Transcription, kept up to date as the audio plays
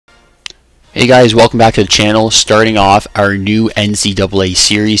Hey guys, welcome back to the channel. Starting off our new NCAA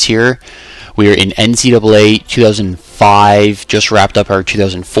series here. We are in NCAA 2005, just wrapped up our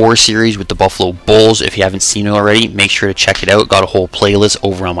 2004 series with the Buffalo Bulls. If you haven't seen it already, make sure to check it out. Got a whole playlist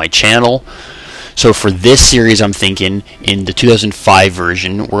over on my channel. So for this series, I'm thinking in the 2005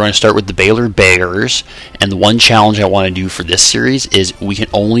 version, we're going to start with the Baylor Bears. And the one challenge I want to do for this series is we can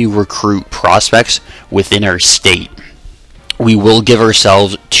only recruit prospects within our state. We will give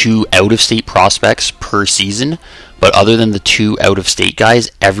ourselves 2 out-of-state prospects per season, but other than the 2 out-of-state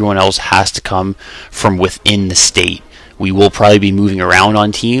guys, everyone else has to come from within the state. We will probably be moving around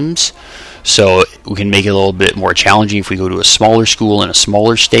on teams, so we can make it a little bit more challenging if we go to a smaller school in a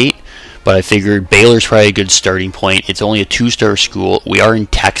smaller state. But I figured Baylor's probably a good starting point. It's only a 2-star school. We are in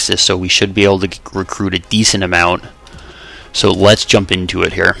Texas, so we should be able to recruit a decent amount. So let's jump into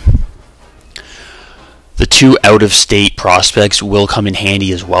it here. The 2 out-of-state prospects will come in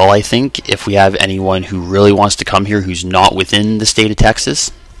handy as well, I think, if we have anyone who really wants to come here who's not within the state of Texas.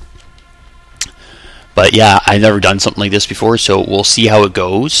 But yeah, I've never done something like this before, so we'll see how it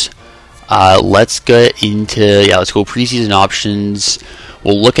goes. Let's get into, let's go preseason options.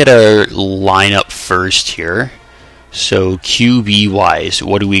 We'll look at our lineup first here. So QB-wise,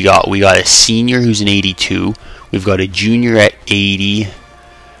 what do we got? We got a senior who's an 82. We've got a junior at 80.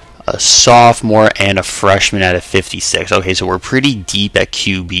 A sophomore and a freshman at a 56. Okay, so we're pretty deep at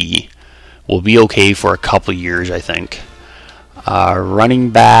QB. We'll be okay for a couple years, I think.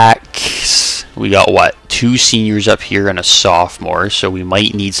 Running backs, we got what? 2 seniors up here and a sophomore, so we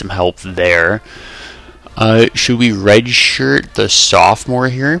might need some help there. Should we redshirt the sophomore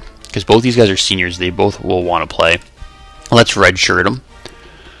here? Because both these guys are seniors, they both will want to play. Let's redshirt them.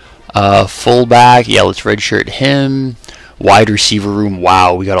 Fullback, let's redshirt him. Wide receiver room,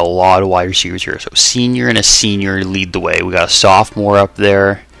 wow, we got a lot of wide receivers here. So senior and a senior lead the way. We got a sophomore up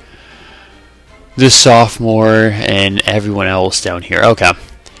there, this sophomore, and everyone else down here. Okay,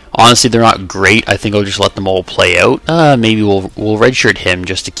 honestly, they're not great. I think I'll just let them all play out. Maybe we'll redshirt him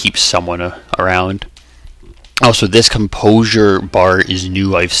just to keep someone around. Also, this composure bar is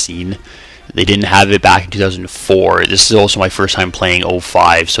new. I've seen they didn't have it back in 2004. This is also my first time playing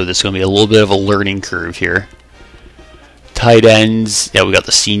 05, so this is going to be a little bit of a learning curve here. Tight ends, we got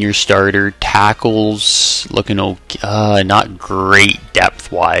the senior starter. Tackles, looking okay, not great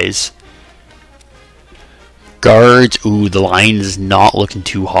depth-wise. Guards, the line is not looking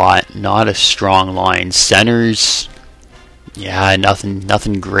too hot. Not a strong line. Centers,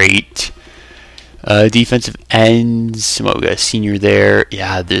 nothing great. Defensive ends, we got a senior there.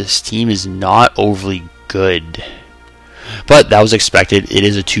 This team is not overly good. But that was expected. It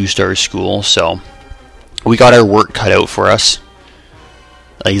is a 2-star school, so we got our work cut out for us.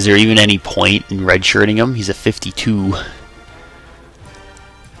 Is there even any point in redshirting him? He's a 52.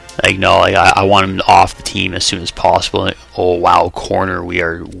 I want him off the team as soon as possible. Oh wow, corner, we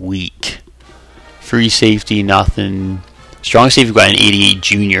are weak. Free safety, nothing. Strong safety, we've got an 88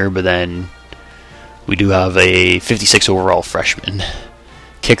 junior, but then we do have a 56 overall freshman.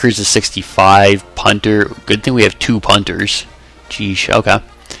 Kicker's a 65. Punter, good thing we have 2 punters. Geesh, okay.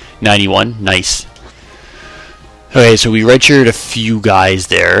 91, nice. Okay, so we redshirted a few guys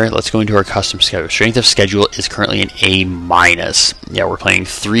there. Let's go into our custom schedule. Strength of schedule is currently an A-. We're playing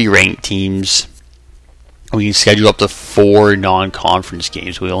 3 ranked teams. We can schedule up to 4 non-conference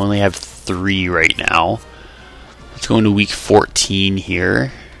games. We only have 3 right now. Let's go into week 14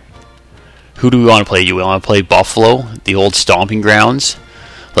 here. Who do we want to play? Do we want to play Buffalo, the old stomping grounds?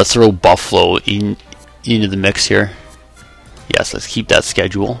 Let's throw Buffalo into the mix here. Yes, let's keep that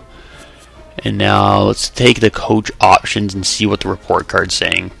schedule. And now let's take the coach options and see what the report card's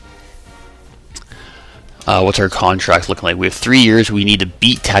saying. What's our contract looking like? We have 3 years. We need to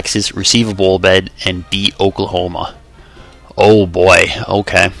beat Texas, receive a bowl bed, and beat Oklahoma. Oh boy,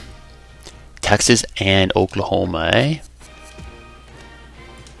 okay. Texas and Oklahoma, eh?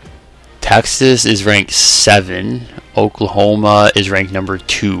 Texas is ranked 7. Oklahoma is ranked number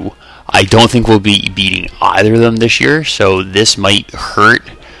 2. I don't think we'll be beating either of them this year, so this might hurt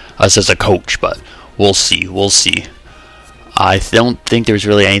us as a coach, but we'll see. I don't think there's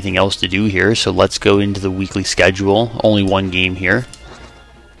really anything else to do here, so let's go into the weekly schedule. Only 1 game here.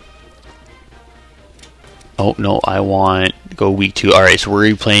 Oh no, I want to go week 2. Alright, so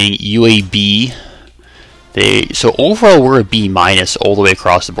we're playing UAB. So overall we're a B- all the way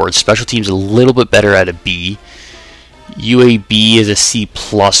across the board. Special teams a little bit better at a B. UAB is a C+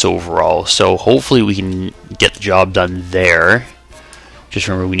 overall, so hopefully we can get the job done there. Just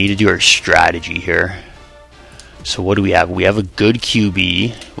remember, we need to do our strategy here. So what do we have? We have a good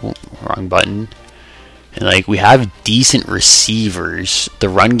QB. Oh, wrong button. And like, we have decent receivers. The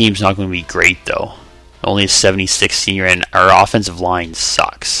run game's not going to be great though. Only a 76 senior, and our offensive line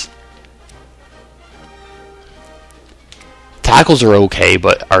sucks. Tackles are okay,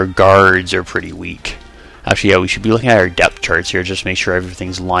 but our guards are pretty weak. Actually, yeah, we should be looking at our depth charts here, just to make sure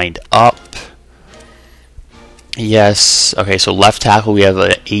everything's lined up. Yes. Okay, so left tackle, we have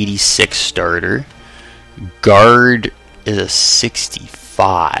an 86 starter. Guard is a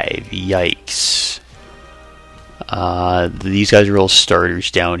 65. Yikes. These guys are all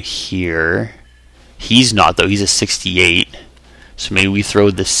starters down here. He's not, though. He's a 68. So maybe we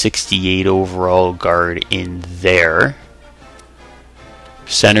throw the 68 overall guard in there.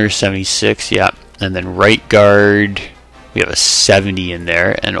 Center 76, yeah. And then right guard, we have a 70 in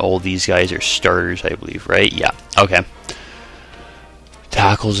there. And all these guys are starters, I believe, right? Yeah, okay.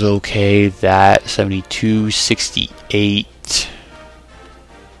 Tackle's okay. That 72, 68.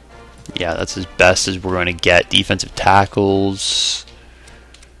 Yeah, that's as best as we're going to get. Defensive tackles.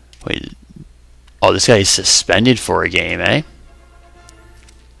 Wait. Oh, this guy is suspended for a game, eh?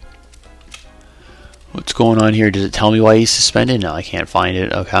 What's going on here? Does it tell me why he's suspended? No, I can't find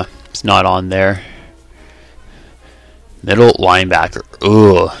it. Okay. It's not on there. Middle linebacker.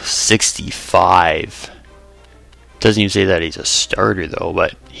 Ugh, 65. Doesn't even say that he's a starter, though,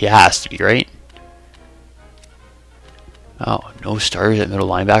 but he has to be, right? Oh, no starters at middle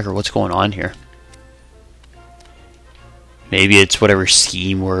linebacker. What's going on here? Maybe it's whatever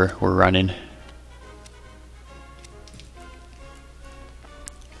scheme we're running.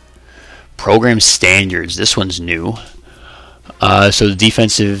 Program standards. This one's new. So the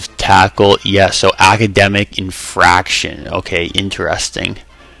defensive tackle, yeah, so academic infraction. Okay, interesting.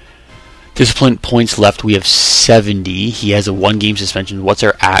 Discipline points left, we have 70. He has a 1-game suspension. What's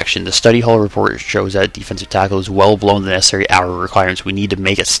our action? The study hall report shows that defensive tackle is well below the necessary hour requirements. We need to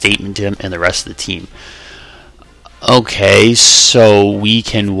make a statement to him and the rest of the team. Okay, so we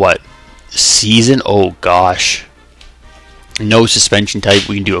can what? Season? Oh gosh. No suspension type.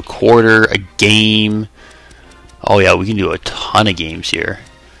 We can do a quarter, a game. Oh yeah, we can do a ton of games here.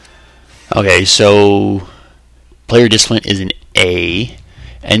 Okay, so player discipline is an A.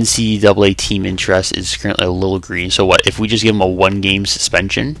 NCAA team interest is currently a little green. So what, if we just give him a 1-game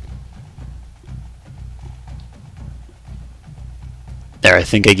suspension? There, I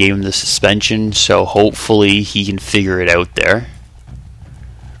think I gave him the suspension, so hopefully he can figure it out there.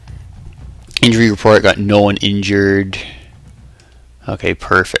 Injury report, got no one injured. Okay,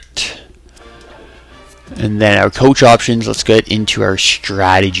 perfect. And then our coach options, let's get into our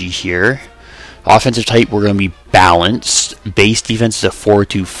strategy here. Offensive type, we're going to be balanced. Base defense is a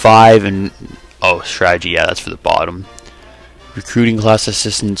 4-2-5, and oh, strategy, yeah, that's for the bottom. Recruiting class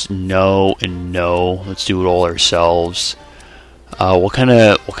assistants, no and no. Let's do it all ourselves. What kind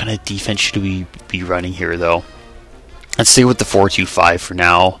of defense should we be running here, though? Let's stay with the 4-2-5 for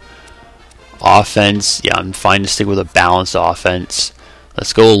now. Offense, yeah, I'm fine to stick with a balanced offense.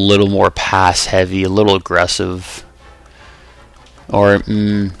 Let's go a little more pass heavy, a little aggressive. Or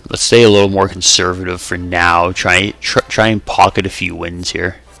let's stay a little more conservative for now. Try and pocket a few wins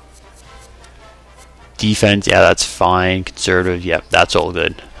here. Defense, yeah, that's fine. Conservative, yep, that's all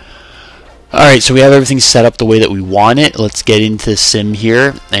good. Alright, so we have everything set up the way that we want it. Let's get into Sim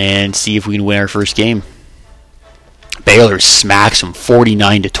here and see if we can win our first game. Baylor smacks them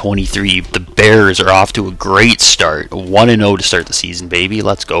 49-23. The Bears are off to a great start. 1-0 to start the season, baby.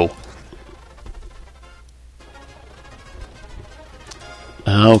 Let's go.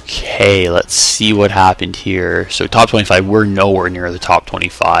 Okay, let's see what happened here. So top 25, we're nowhere near the top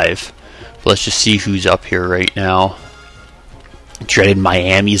 25. But let's just see who's up here right now. Dreaded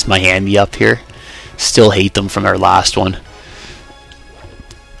Miami. Is Miami up here? Still hate them from our last one.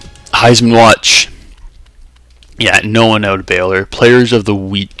 Heisman watch. Yeah, no one out of Baylor. Players of the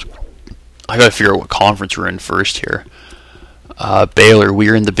week. I gotta figure out what conference we're in first here. Baylor,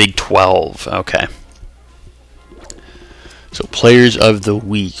 we're in the Big 12. Okay. So players of the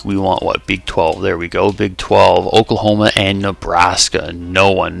week, we want what? Big 12. There we go. Big 12. Oklahoma and Nebraska.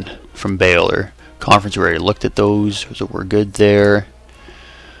 No one from Baylor. Conference, we already looked at those, so we're good there.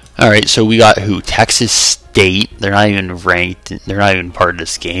 Alright, so we got who? Texas State. They're not even ranked. They're not even part of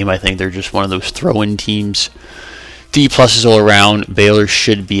this game. I think they're just one of those throw-in teams. D pluses all around. Baylor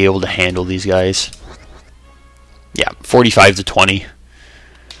should be able to handle these guys. Yeah, 45-20.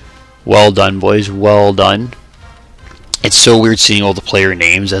 Well done, boys. Well done. It's so weird seeing all the player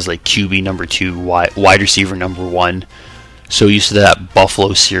names as like QB number 2, wide receiver number 1. So used to that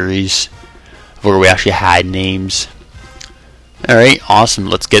Buffalo series where we actually had names. Alright, awesome.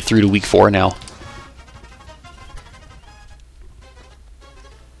 Let's get through to week 4 now.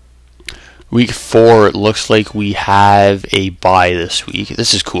 Week 4, it looks like we have a bye this week.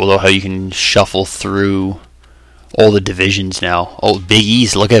 This is cool, though, how you can shuffle through all the divisions now. Oh, Big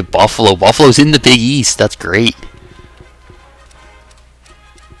East. Look at Buffalo. Buffalo's in the Big East. That's great.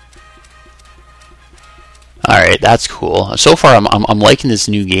 Alright, that's cool. So far, I'm liking this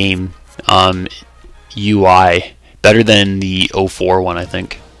new game. UI. Better than the 04 one, I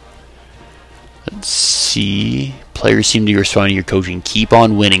think. Let's see. Players seem to be responding to your coaching. Keep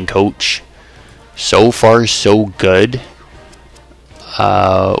on winning, coach. So far, so good.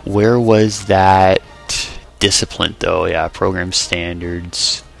 Where was that discipline, though? Yeah, program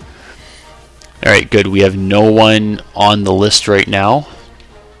standards. Alright, good. We have no one on the list right now.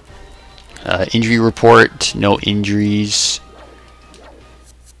 Injury report. No injuries.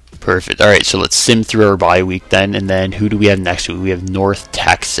 Perfect. Alright, so let's sim through our bye week then. And then who do we have next week? We have North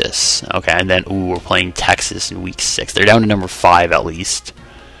Texas. Okay, and then, we're playing Texas in week 6. They're down to number 5 at least.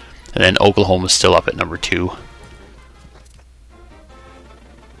 And then Oklahoma's still up at number 2.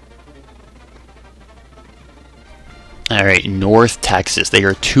 Alright, North Texas. They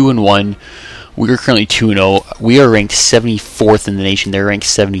are 2-1. We are currently 2-0. We are ranked 74th in the nation. They're ranked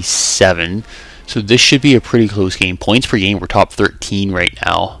 77. So this should be a pretty close game. Points per game, we're top 13 right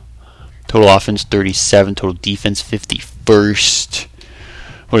now. Total offense, 37. Total defense, 51st.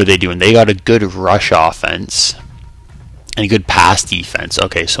 What are they doing? They got a good rush offense and a good pass defense.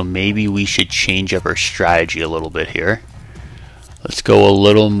 Okay, so maybe we should change up our strategy a little bit here. Let's go a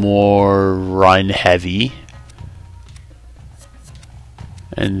little more run heavy.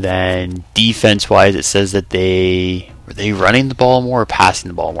 And then defense-wise, it says that were they running the ball more or passing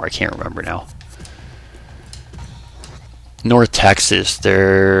the ball more? I can't remember now. North Texas,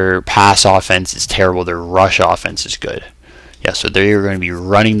 their pass offense is terrible. Their rush offense is good. Yeah, so they're going to be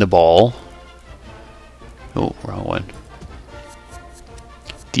running the ball. Oh, wrong one.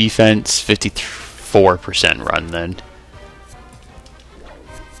 Defense, 54% run then.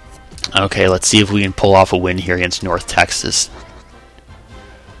 Okay, let's see if we can pull off a win here against North Texas.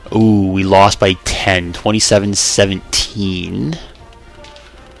 Ooh, we lost by 10, 27-17.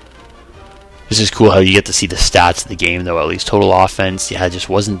 This is cool how you get to see the stats of the game, though, at least. Total offense, yeah, it just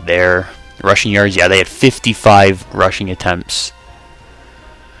wasn't there. Rushing yards, yeah, they had 55 rushing attempts.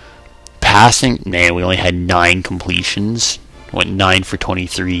 Passing, man, we only had 9 completions. Went 9 for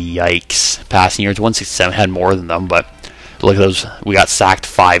 23, yikes. Passing yards, 167, had more than them, but look at those. We got sacked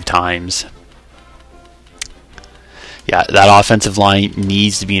 5 times. Yeah, that offensive line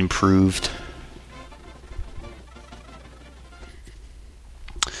needs to be improved.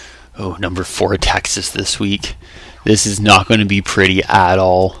 Oh, number 4, Texas this week. This is not going to be pretty at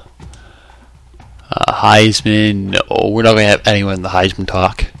all. Heisman, no, we're not going to have anyone in the Heisman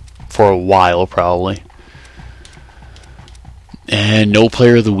talk for a while, probably. And no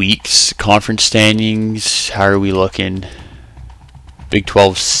player of the weeks. Conference standings, how are we looking? Big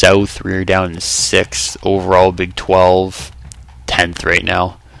 12 South, we're down in 6th. Overall, Big 12, 10th right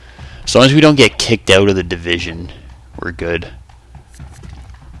now. As long as we don't get kicked out of the division, we're good.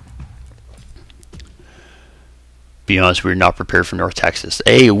 Be honest, we're not prepared for North Texas.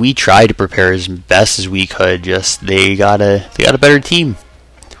 Hey, we tried to prepare as best as we could. Just they got a better team.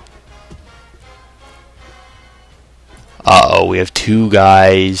 Uh-oh, we have 2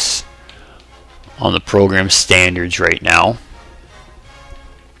 guys on the program standards right now.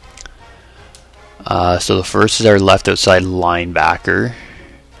 So the first is our left outside linebacker.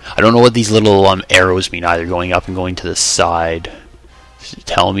 I don't know what these little arrows mean either, going up and going to the side. Does it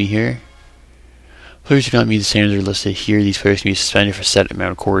tell me here? Players who do not meet the standards are listed here. These players can be suspended for a set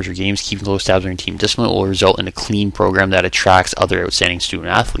amount of quarters or games. Keeping close tabs on your team discipline will result in a clean program that attracts other outstanding student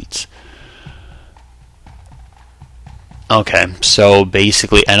athletes. Okay, so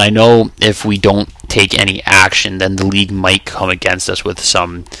basically, and I know if we don't take any action, then the league might come against us with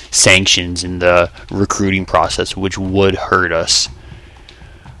some sanctions in the recruiting process, which would hurt us.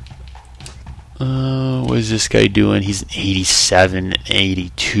 What is this guy doing? He's 87,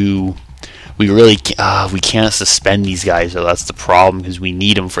 82. We really we can't suspend these guys, though. That's the problem, because we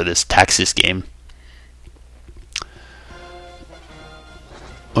need them for this Texas game.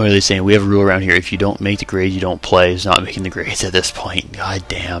 What are they saying? We have a rule around here. If you don't make the grade, you don't play. He's not making the grades at this point. God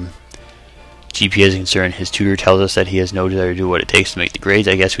damn. GPA is concerned. His tutor tells us that he has no desire to do what it takes to make the grades.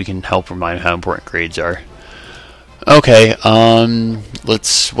 I guess we can help remind him how important grades are. Okay,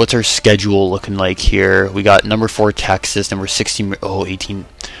 what's our schedule looking like here? We got number 4 Texas, number 16, 18.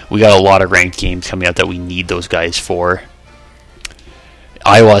 We got a lot of ranked games coming out that we need those guys for.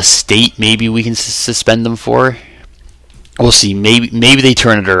 Iowa State, maybe we can suspend them for. We'll see. Maybe they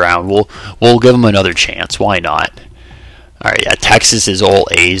turn it around. We'll give them another chance. Why not? Alright, yeah, Texas is all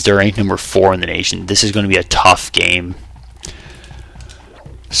A's. They're ranked number 4 in the nation. This is going to be a tough game.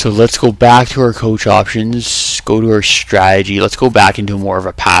 So let's go back to our coach options, go to our strategy. Let's go back into more of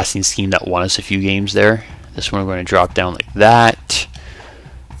a passing scheme that won us a few games there. This one we're going to drop down like that.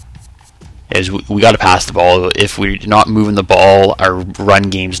 Is we got to pass the ball. If we're not moving the ball, our run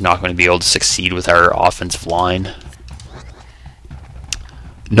game's not going to be able to succeed with our offensive line.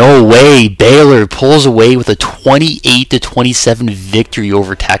 No way! Baylor pulls away with a 28-27 victory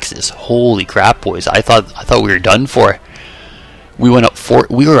over Texas. Holy crap, boys! I thought we were done for. We were up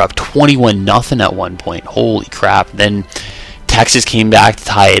 21-0 at one point. Holy crap! Then Texas came back to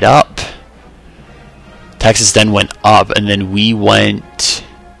tie it up. Texas then went up, and then we went.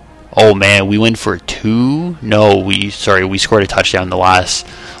 Oh man, we went for 2. No, we scored a touchdown in the last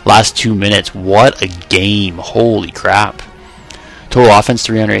 2 minutes. What a game! Holy crap! Total offense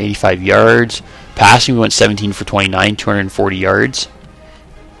 385 yards. Passing we went 17 for 29, 240 yards.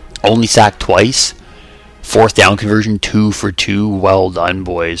 Only sacked twice. 4th down conversion 2 for 2. Well done,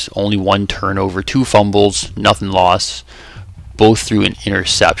 boys. Only 1 turnover, 2 fumbles, nothing lost. Both threw an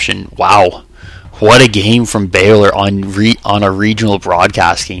interception. Wow. What a game from Baylor on a regional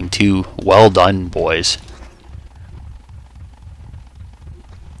broadcast game too. Well done, boys.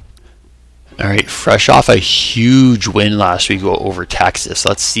 All right, fresh off a huge win last week over Texas.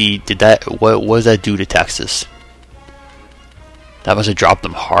 Let's see, what does that do to Texas? That must have dropped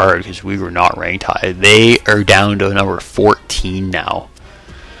them hard because we were not ranked high. They are down to number 14 now.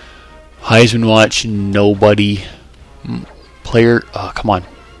 Heisman watch, nobody. Player, oh, come on.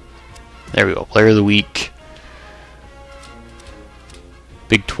 There we go. Player of the week.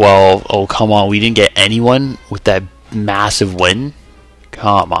 Big 12. Oh, come on. We didn't get anyone with that massive win.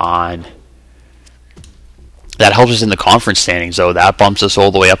 Come on. That helps us in the conference standings, though. That bumps us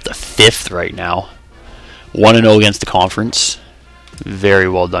all the way up to 5th right now. 1-0 against the conference. Very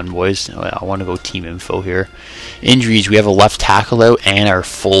well done, boys. I want to go team info here. Injuries. We have a left tackle out and our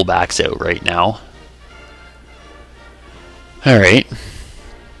fullbacks out right now. All right.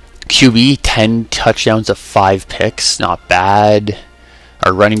 QB, 10 touchdowns to 5 picks. Not bad.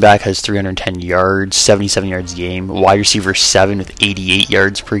 Our running back has 310 yards, 77 yards a game. Wide receiver 7 with 88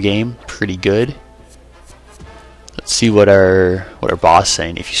 yards per game. Pretty good. Let's see what our boss is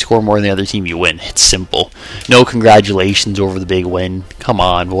saying. If you score more than the other team, you win. It's simple. No congratulations over the big win. Come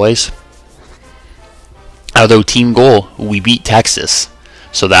on, boys. Although team goal, we beat Texas.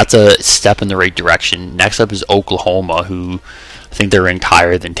 So that's a step in the right direction. Next up is Oklahoma, who I think they're ranked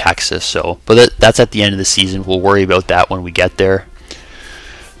higher than Texas. But that's at the end of the season. We'll worry about that when we get there.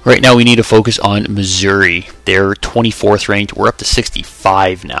 Right now we need to focus on Missouri. They're 24th ranked. We're up to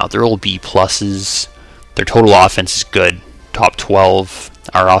 65 now. They're all B pluses. Their total offense is good. Top 12.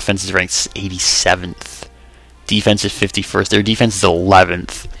 Our offense is ranked 87th. Defense is 51st. Their defense is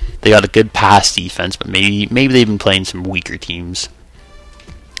 11th. They got a good pass defense, but maybe they've been playing some weaker teams.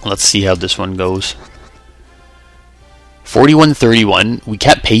 Let's see how this one goes. 41-31. We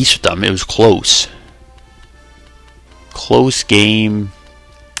kept pace with them. It was close. Close game.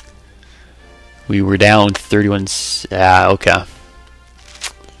 We were down 31. Okay.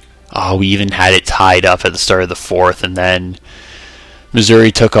 Oh, we even had it tied up at the start of the 4th, and then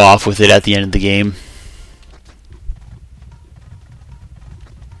Missouri took off with it at the end of the game.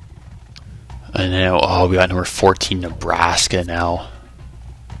 And now, we got number 14, Nebraska now.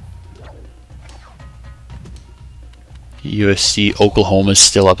 USC, Oklahoma's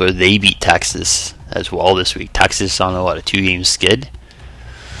still up there. They beat Texas as well this week. Texas on a 2-game skid.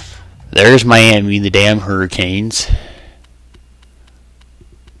 There's Miami, the damn Hurricanes.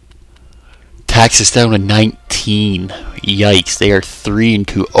 Texas down to 19. Yikes, they are 3-2,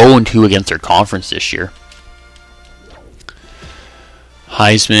 0-2 against their conference this year.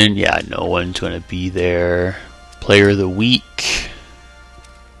 Heisman, yeah, no one's going to be there. Player of the week.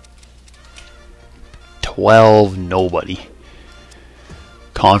 12, nobody.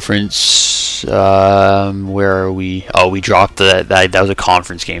 Conference, where are we? Oh, we dropped that was a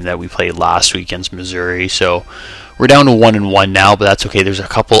conference game that we played last week against Missouri, so we're down to 1-1 now, but that's okay. There's a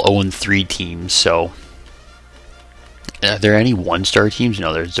couple 0-3 teams, so are there any 1-star teams?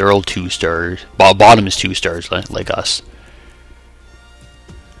 No, they're all 2-stars. Bottom is 2 stars, like us.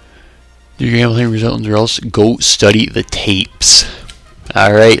 Do your gambling results or else go study the tapes.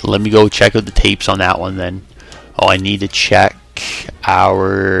 Alright, let me go check out the tapes on that one then. Oh, I need to check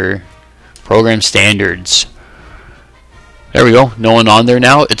our program standards. There we go. No one on there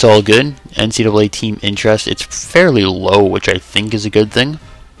now. It's all good. NCAA team interest. It's fairly low, which I think is a good thing.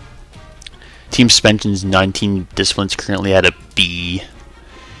 Team suspensions, 19 disciplines currently at a B.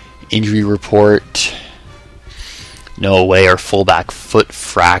 Injury report. No way, our fullback foot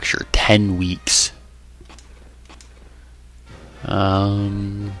fracture, 10 weeks.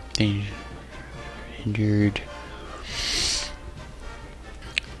 Injured.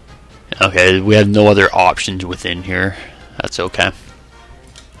 Okay, we have no other options within here. That's okay.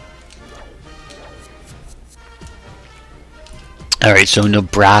 Alright, so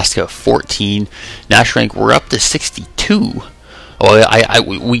Nebraska 14. National rank, we're up to 62. Oh,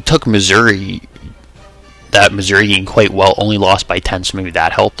 we took Missouri. That Missouri game quite well, only lost by 10, so maybe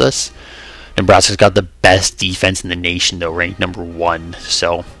that helped us. Nebraska's got the best defense in the nation, though, ranked number 1.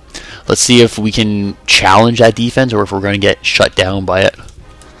 So let's see if we can challenge that defense or if we're going to get shut down by it.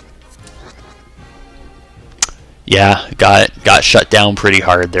 Yeah, got shut down pretty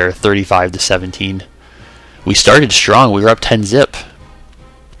hard there, 35-17. We started strong. We were up 10-zip.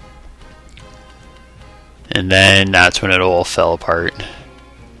 And then that's when it all fell apart.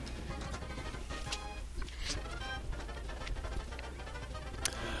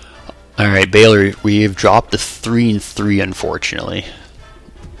 Alright, Baylor, we have dropped to 3-3, unfortunately.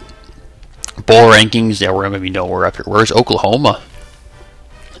 Bowl rankings, yeah, we're going to be nowhere up here. Where's Oklahoma?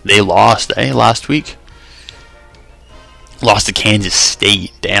 They lost, last week? Lost to Kansas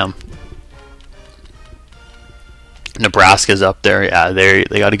State, damn. Nebraska's up there, yeah, they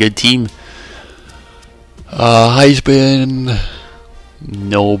got a good team. Heisman,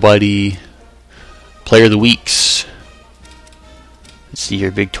 nobody. Player of the Weeks. Let's see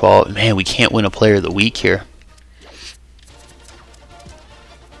here, Big 12. Man, we can't win a Player of the Week here.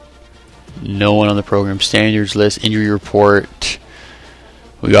 No one on the program standards list. Injury report.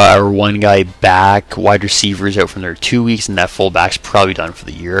 We got our one guy back. Wide receivers out from there 2 weeks, and that fullback's probably done for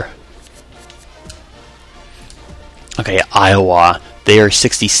the year. Okay, Iowa. They are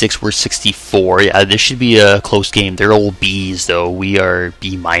 66, we're 64. Yeah, this should be a close game. They're all B's, though. We are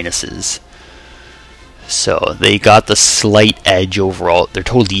B minuses. So they got the slight edge overall. Their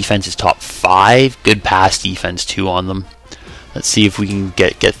total defense is top 5. Good pass defense, too, on them. Let's see if we can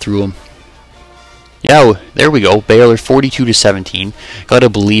get through them. Yeah, there we go. Baylor 42-17. Gotta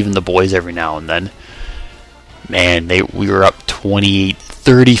believe in the boys every now and then. Man, we were up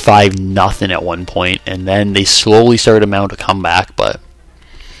 35-0 at one point, and then they slowly started to mount a comeback, but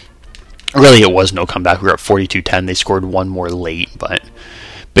really it was no comeback. We were up 42-10. They scored one more late, but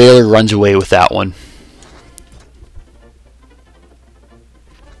Baylor runs away with that one.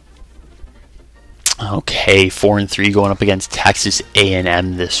 Okay, 4-3 going up against Texas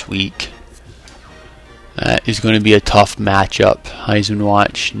A&M this week. That is going to be a tough matchup. Heisman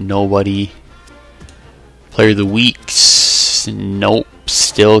watch, nobody. Player of the Week, nope.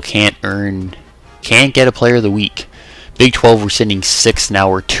 Still can't get a Player of the Week. Big 12, we're sitting 6 now.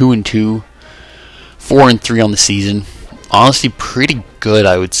 We're 2-2, 4-3 on the season. Honestly, pretty good,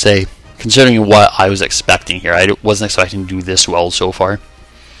 I would say, considering what I was expecting here. I wasn't expecting to do this well so far.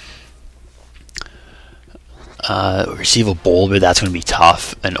 Receive a bowl bid, that's going to be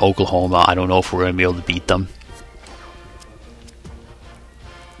tough. And Oklahoma, I don't know if we're going to be able to beat them.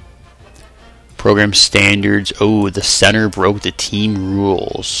 Program standards. Oh, the center broke the team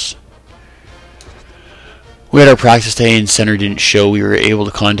rules. We had our practice day and center didn't show. We were able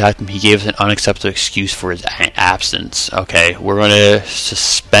to contact him. He gave us an unacceptable excuse for his absence. Okay, we're going to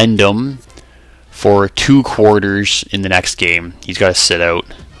suspend him for 2 quarters in the next game. He's got to sit out.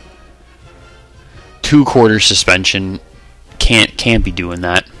 2 quarter suspension. Can't be doing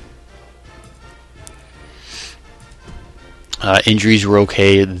that. Injuries were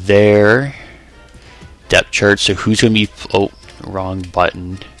okay there. Depth chart. So who's going to be... Oh, wrong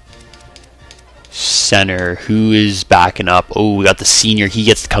button. Center. Who is backing up? Oh, we got the senior. He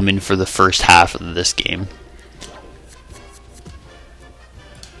gets to come in for the first half of this game.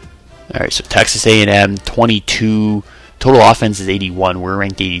 Alright, so Texas A&M, 22... Total offense is 81. We're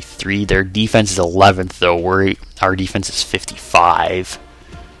ranked 83. Their defense is 11th, though. Our defense is 55.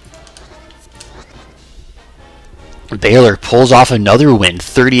 Baylor pulls off another win,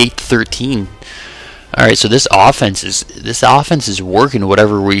 38-13. All right, so this offense is working.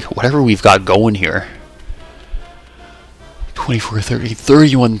 Whatever we've got going here. 24-13,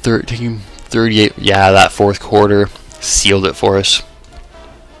 31-13, 38. Yeah, that fourth quarter sealed it for us.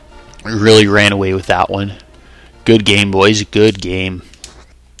 We really ran away with that one. Good game, boys. Good game.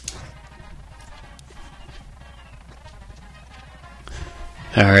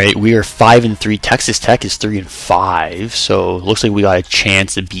 Alright, we are 5-3. Texas Tech is 3-5. So looks like we got a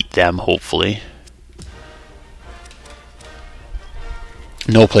chance to beat them, hopefully.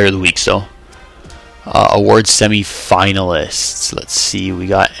 No Player of the Week, so. Awards semi-finalists. Let's see. We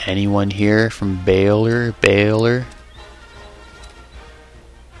got anyone here from Baylor?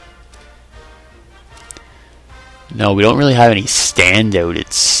 No, we don't really have any standout,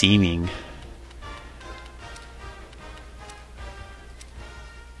 it's seeming.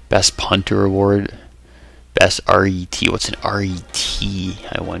 Best punter award. Best RET. What's an RET?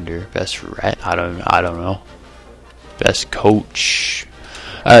 I wonder. Best ret. I don't know. Best coach.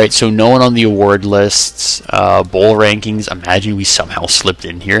 All right. So no one on the award lists. Bowl rankings. Imagine we somehow slipped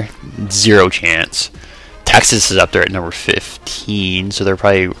in here. Zero chance. Texas is up there at number 15, so they're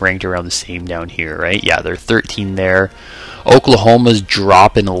probably ranked around the same down here, right? Yeah, they're 13 there. Oklahoma's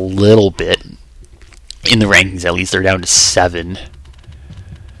dropping a little bit in the rankings. At least they're down to 7.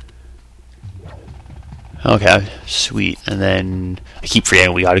 Okay, sweet. And then I keep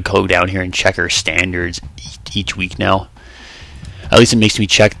forgetting we got to go down here and check our standards each week now. At least it makes me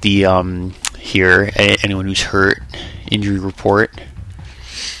check the here anyone who's hurt injury report.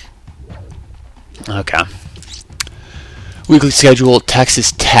 Okay. Weekly schedule.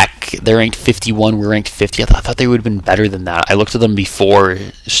 Texas Tech. They're ranked 51. We're ranked 50. I thought they would have been better than that. I looked at them before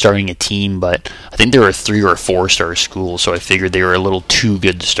starting a team, but I think they were a 3 or 4-star school, so I figured they were a little too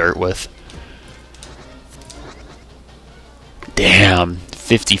good to start with. Damn,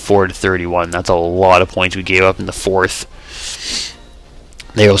 54-31. That's a lot of points we gave up in the 4th.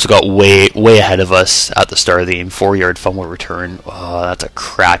 They also got way ahead of us at the start of the game. 4-yard fumble return. Oh, that's a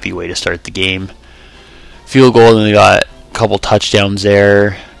crappy way to start the game. Field goal, and they got a couple touchdowns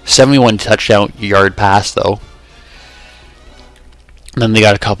there. 71 touchdown yard pass though. And then they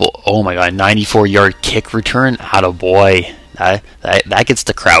got a couple. Oh my god, 94-yard kick return. Attaboy. That gets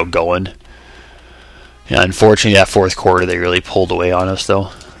the crowd going. Yeah, unfortunately, that 4th quarter they really pulled away on us though.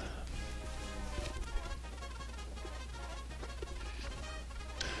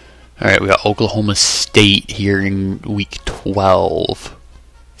 All right, we got Oklahoma State here in week 12.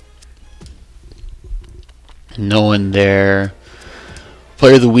 No one there.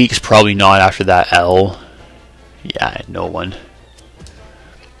 Player of the week is probably not after that L. Yeah, no one.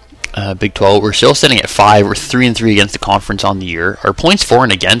 Big 12. We're still sitting at 5. We're 3-3 against the conference on the year. Our points for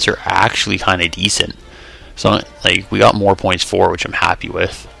and against are actually kind of decent. So, like, we got more points for, which I'm happy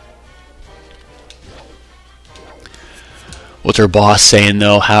with. What's our boss saying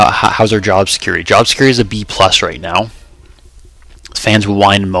though? How's our job security? Job security is a B+ right now. Fans will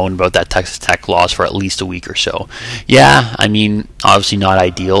whine and moan about that Texas Tech loss for at least a week or so. Yeah, I mean, obviously not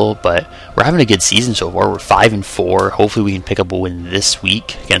ideal, but we're having a good season so far. We're 5-4. Hopefully we can pick up a win this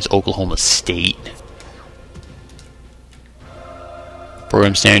week against Oklahoma State.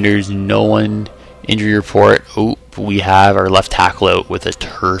 Program standards, no one. Injury report. Oh, we have our left tackle out with a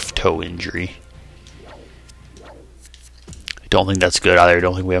turf toe injury. I don't think that's good either. I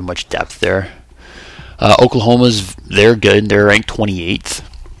don't think we have much depth there. Oklahoma's, they're good. They're ranked 28th.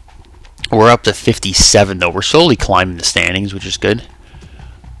 We're up to 57 though. We're slowly climbing the standings, which is good.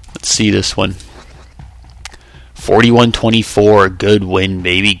 Let's see this one. 41-24. Good win,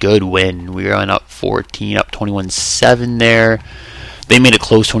 baby. Good win. We're on up 14, up 21-7 there. They made it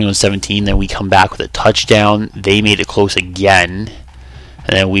close 21-17. Then we come back with a touchdown. They made it close again.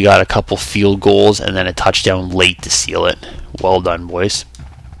 And then we got a couple field goals and then a touchdown late to seal it. Well done, boys.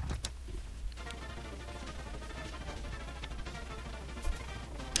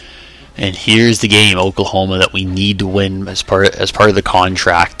 And here's the game, Oklahoma, that we need to win as part of the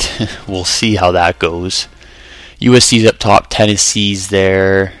contract. We'll see how that goes. USC's up top, Tennessee's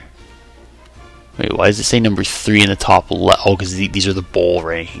there. Wait, why does it say number 3 in the top left? Oh, because these are the bowl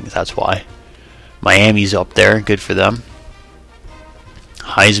rankings, that's why. Miami's up there, good for them.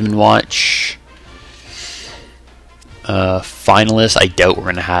 Heisman watch. Finalists, I doubt we're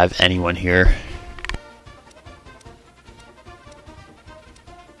going to have anyone here.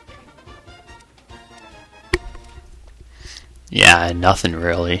 Yeah, nothing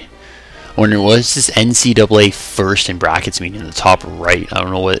really. I wonder, what does this NCAA first in brackets mean in the top right? I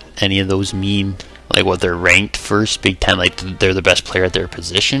don't know what any of those mean. Like what they're ranked first, Big Ten, like they're the best player at their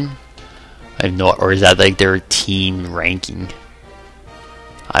position? I have no, or is that like their team ranking?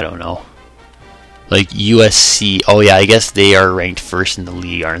 I don't know. Like USC, oh yeah, I guess they are ranked first in the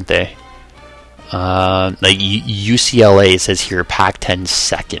league, aren't they? Like UCLA, it says here, Pac-10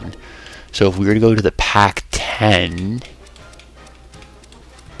 second. So if we were to go to the Pac-10,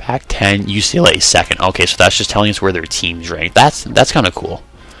 UCLA second. Okay, so that's just telling us where their team's ranked. That's kind of cool.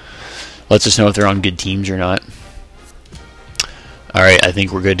 Lets us know if they're on good teams or not. All right, I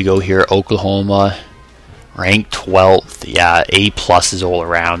think we're good to go here. Oklahoma, ranked 12th. Yeah, A+ is all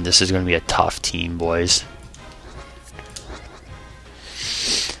around. This is going to be a tough team, boys.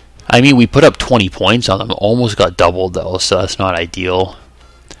 I mean, we put up 20 points on them. Almost got doubled, though, so that's not ideal.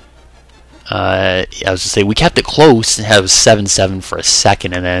 I was to say we kept it close and had 7-7 for a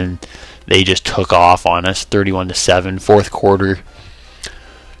second, and then They just took off on us, 31-7, fourth quarter.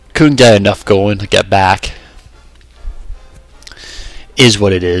 Couldn't get enough going to get back. Is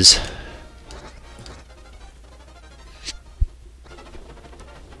what it is.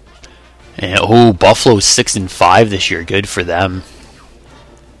 And Buffalo's 6-5 this year. Good for them.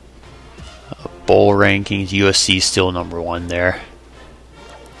 Bowl rankings, USC still #1 there.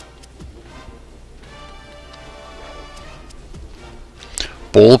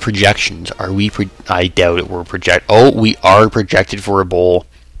 Bowl projections. Are we? I doubt it. We are projected for a bowl.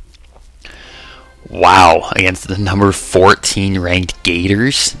 Wow, against the number 14 ranked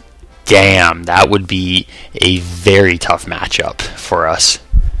Gators. Damn, that would be a very tough matchup for us.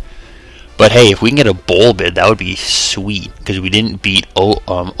 But hey, if we can get a bowl bid, that would be sweet, because we didn't beat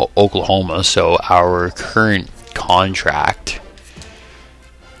Oklahoma, so our current contract,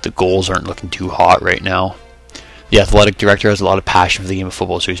 the goals aren't looking too hot right now. The athletic director has a lot of passion for the game of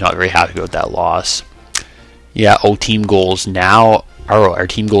football, so he's not very happy about that loss. Yeah, team goals now. Our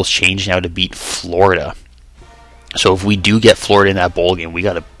team goals changed now to beat Florida. So if we do get Florida in that bowl game, we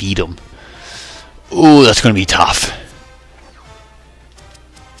got to beat them. Ooh, that's going to be tough.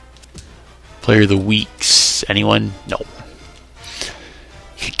 Player of the weeks. Anyone? No.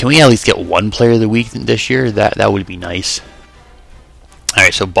 Can we at least get one player of the week this year? That would be nice.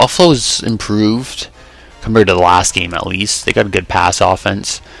 Alright, so Buffalo's improved compared to the last game at least. They got a good pass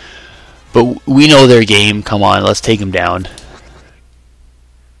offense. But we know their game. Come on, let's take them down.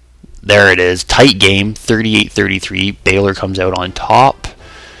 There it is. Tight game, 38-33. Baylor comes out on top.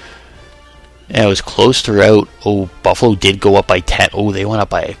 And it was close throughout. Buffalo did go up by 10. They went up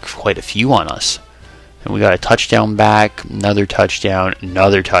by quite a few on us. And we got a touchdown back, another touchdown,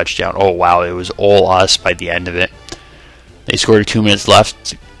 another touchdown. Oh, wow, it was all us by the end of it. They scored 2 minutes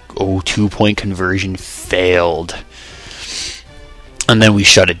left. 2-point conversion failed. And then we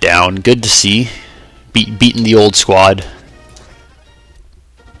shut it down. Good to see. Beating the old squad.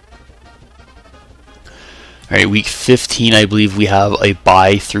 Alright, week 15, I believe we have a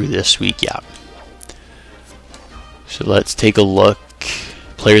bye through this week. Yeah. So let's take a look.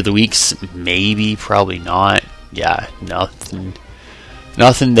 Player of the weeks, maybe, probably not. Yeah, nothing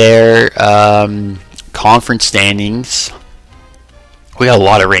there. Conference standings. We got a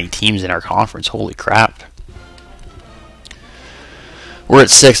lot of ranked teams in our conference. Holy crap. We're at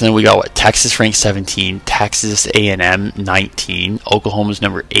 6, and then we got what? Texas ranked 17, Texas A&M 19, Oklahoma's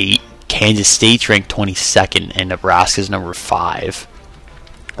number 8, Kansas State's ranked 22nd, and Nebraska's number 5.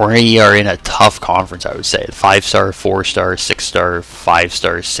 We are in a tough conference, I would say. 5-star, 4-star, 6-star,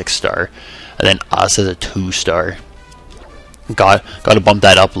 5-star, 6-star, and then us as a 2-star. Got to bump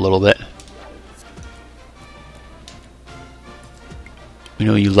that up a little bit. We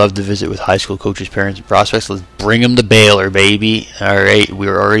know you love to visit with high school coaches, parents, and prospects. Let's bring them to Baylor, baby. All right,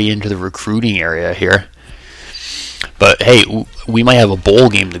 we're already into the recruiting area here. But hey, we might have a bowl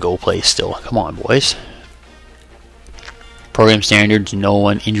game to go play still. Come on, boys. Program standards, no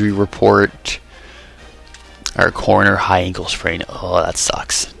one. Injury report. Our corner, high ankle sprain. Oh, that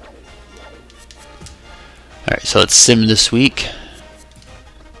sucks. Alright, so let's sim this week.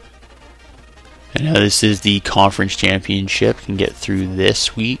 And now this is the conference championship. Can get through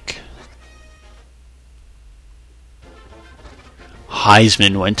this week.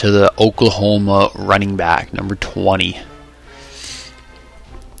 Heisman went to the Oklahoma running back, number 20.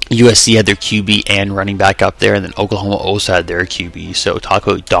 USC had their QB and running back up there, and then Oklahoma also had their QB. So talk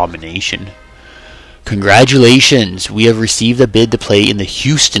about domination. Congratulations, we have received a bid to play in the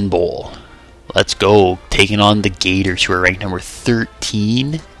Houston Bowl. Let's go, taking on the Gators, who are ranked number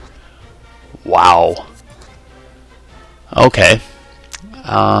 13. Wow. Okay.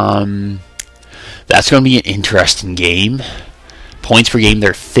 That's going to be an interesting game. Points per game,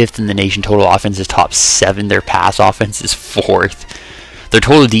 they're 5th in the nation. Total offense is top 7. Their pass offense is 4th. Their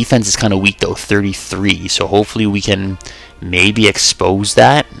total defense is kind of weak, though, 33. So hopefully we can maybe expose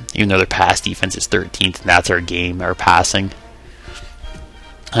that, even though their pass defense is 13th, and that's our game, our passing.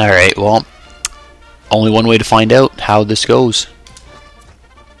 Alright, well, only one way to find out how this goes.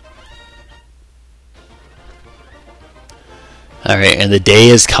 Alright, and the day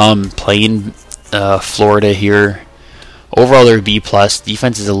has come, playing Florida here. Overall, they're B+.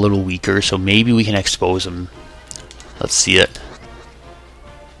 Defense is a little weaker, so maybe we can expose them. Let's see it.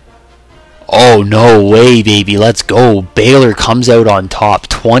 Oh, no way, baby. Let's go. Baylor comes out on top,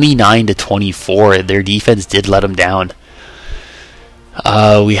 29-24. Their defense did let them down.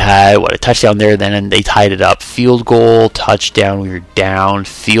 We had, a touchdown there, then they tied it up. Field goal, touchdown, we were down.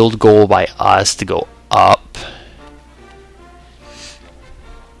 Field goal by us to go up.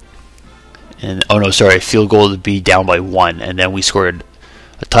 And, oh no, sorry, field goal to be down by 1. And then we scored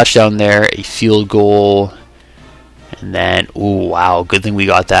A touchdown there, a field goal, and then, ooh, wow, good thing we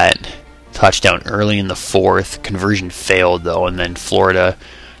got that touchdown early in the fourth. Conversion failed, though, and then Florida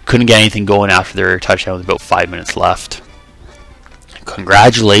couldn't get anything going after their touchdown with about 5 minutes left.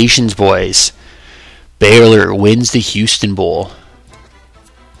 Congratulations, boys. Baylor wins the Houston Bowl.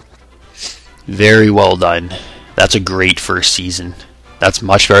 Very well done. That's a great first season. That's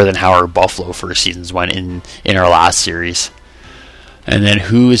much better than how our Buffalo first seasons went in our last series. And then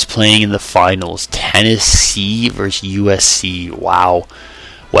who is playing in the finals? Tennessee versus USC. Wow.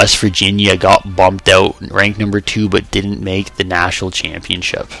 West Virginia got bumped out, ranked number 2, but didn't make the national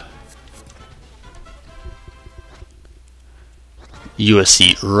championship.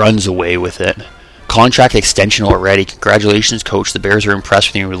 USC runs away with it. Contract extension already. Congratulations, coach. The Bears are impressed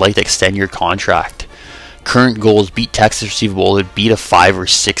with you and would like to extend your contract. Current goals: beat Texas Receivable, would beat a 5 or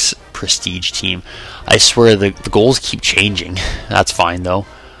 6 prestige team. I swear the goals keep changing. That's fine though.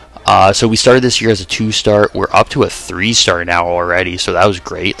 So we started this year as a 2-star. We're up to a 3-star now already, so that was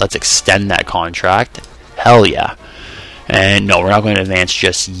great. Let's extend that contract. Hell yeah. And no, we're not going to advance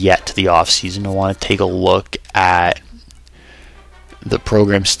just yet to the offseason. I want to take a look at the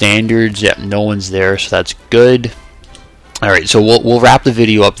program standards. Yep, no one's there, so that's good. Alright, so we'll wrap the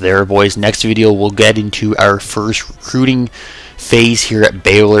video up there, boys. Next video, we'll get into our first recruiting phase here at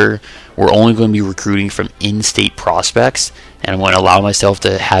Baylor. We're only going to be recruiting from in-state prospects, and I'm going to allow myself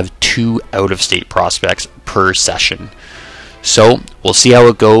to have 2 out-of-state prospects per session. So we'll see how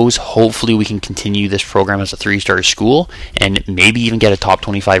it goes. Hopefully we can continue this program as a 3-star school and maybe even get a top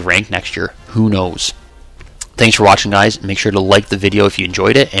 25 rank next year. Who knows? Thanks for watching, guys. Make sure to like the video if you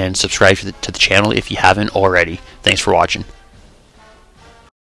enjoyed it and subscribe to the channel if you haven't already. Thanks for watching.